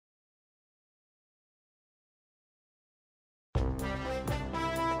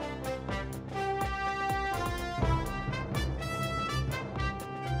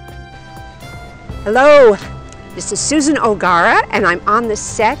Hello, this is Susan O'Gara, and I'm on the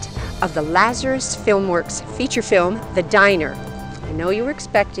set of the Lazarus Filmworks feature film, The Diner. I know you were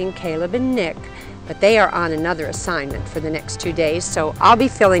expecting Caleb and Nick, but they are on another assignment for the next 2 days, so I'll be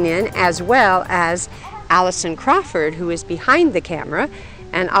filling in, as well as Allison Crawford, who is behind the camera,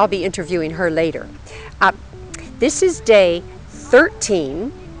 and I'll be interviewing her later. This is day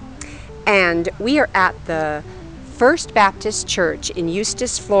 13, and we are at the First Baptist Church in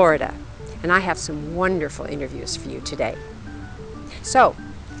Eustis, Florida, and I have some wonderful interviews for you today. So,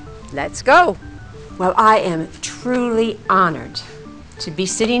 let's go. Well, I am truly honored to be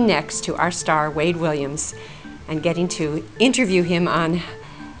sitting next to our star, Wade Williams, and getting to interview him on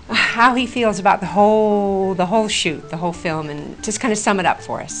how he feels about the whole shoot, the whole film, and just kind of sum it up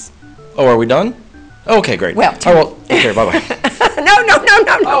for us. Oh, are we done? Okay, great. Well, okay, bye-bye. No.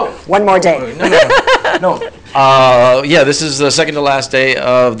 Oh. One more day. No. Yeah, this is the second to last day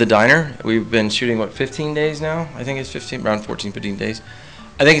of The Diner. We've been shooting, 15 days now? I think it's around 14, 15 days.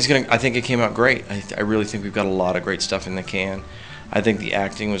 I think it came out great. I really think we've got a lot of great stuff in the can. I think the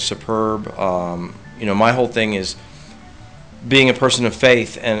acting was superb. My whole thing is being a person of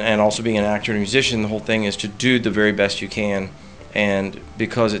faith and also being an actor and musician. The whole thing is to do the very best you can. And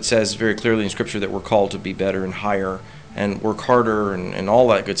because it says very clearly in Scripture that we're called to be better and higher and work harder and all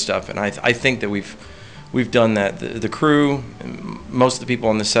that good stuff. And I think that we've done that. The crew, most of the people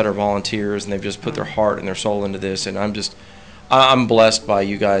on the set are volunteers, and they've just put their heart and their soul into this. And I'm blessed by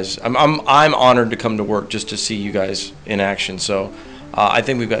you guys. I'm honored to come to work just to see you guys in action. So I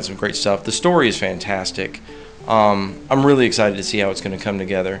think we've got some great stuff. The story is fantastic. I'm really excited to see how it's going to come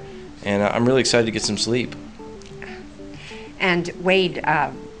together, and I'm really excited to get some sleep. And Wade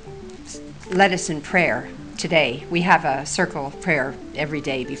led us in prayer today. We have a circle of prayer every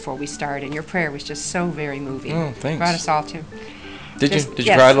day before we start, and your prayer was just so very moving. Oh, thanks. Brought us all to. Did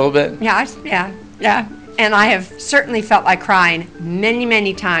you cry a little bit? Yeah. And I have certainly felt like crying many,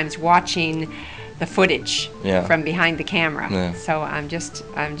 many times watching the footage from behind the camera. Yeah. So I'm just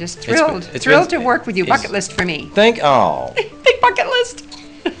thrilled to work with you. Bucket list for me. Big bucket list.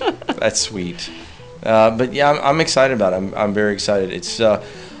 That's sweet. But yeah, I'm excited about it. I'm very excited.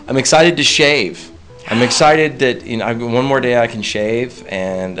 I'm excited to shave. I'm excited that one more day I can shave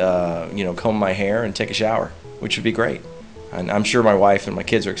and comb my hair and take a shower, which would be great. And I'm sure my wife and my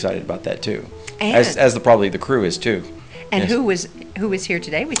kids are excited about that too, as probably the crew is too. And yes. who was here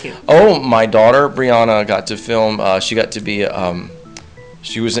today with you? Oh, my daughter Brianna got to film. She got to be. I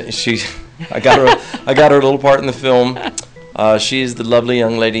got her a little part in the film. She's the lovely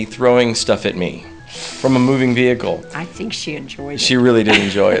young lady throwing stuff at me from a moving vehicle. I think she enjoyed it. She really did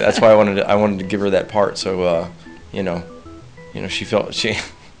enjoy it. That's why I wanted to give her that part. So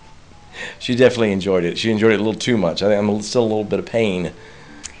she definitely enjoyed it. She enjoyed it a little too much. I think I'm still a little bit of pain.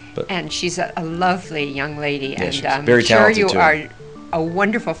 And she's a lovely young lady, yeah, and I'm very sure you too. are a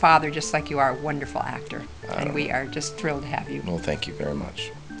wonderful father, just like you are a wonderful actor. And we are just thrilled to have you. Well, thank you very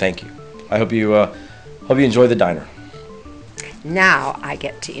much. Thank you. I hope you enjoy The Diner. Now I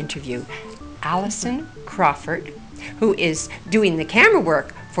get to interview Allison Crawford, who is doing the camera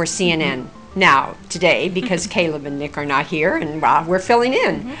work for CnN now today because Caleb and Nick are not here, and we're filling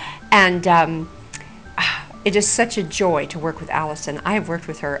in. And it is such a joy to work with Allison. I have worked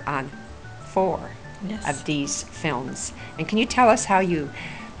with her on 4 of these films. And can you tell us how you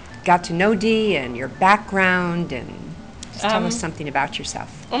got to know Dee and your background, and just tell us something about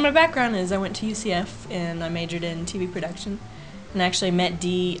yourself? Well, my background is I went to UCF and I majored in TV production. And I actually met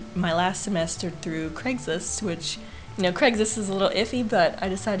Dee my last semester through Craigslist, which, Craigslist is a little iffy, but I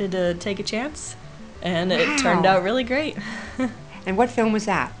decided to take a chance, and it turned out really great. And what film was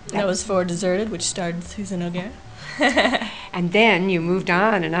that? That was for Deserted, which starred Susan O'Gara. And then you moved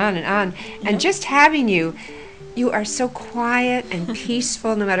on and on and on. And just having you are so quiet and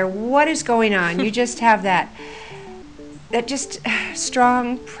peaceful no matter what is going on. You just have that just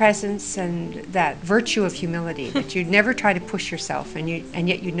strong presence and that virtue of humility that you never try to push yourself, and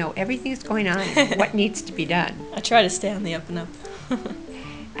yet you know everything that's going on and what needs to be done. I try to stay on the up and up.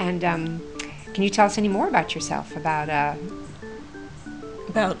 And can you tell us any more about yourself, about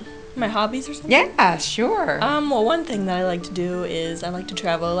my hobbies or something? Yeah, sure. Well, one thing that I like to do is I like to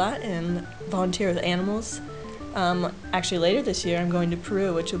travel a lot and volunteer with animals. Actually, later this year I'm going to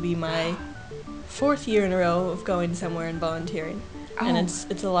Peru, which will be my 4th year in a row of going somewhere and volunteering. And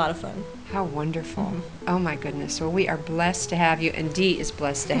it's a lot of fun. How wonderful. Oh my goodness. Well, we are blessed to have you, and Dee is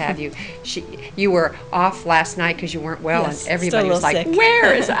blessed to have you. You were off last night because you weren't well, yes, and everybody was like, sick.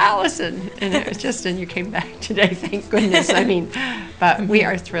 Where is Allison? And it was just, and you came back today, thank goodness. I mean, but we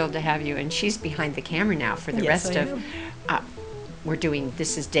are thrilled to have you, and she's behind the camera now for the rest of, we're doing,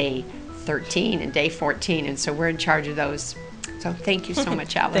 this is day 13 and day 14, and so we're in charge of those. So thank you so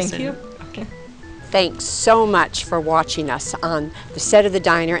much, Allison. Thank you. Okay. Thanks so much for watching us on the set of the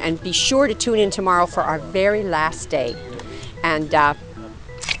diner, and be sure to tune in tomorrow for our very last day. And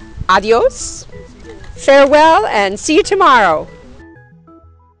adios, farewell, and see you tomorrow.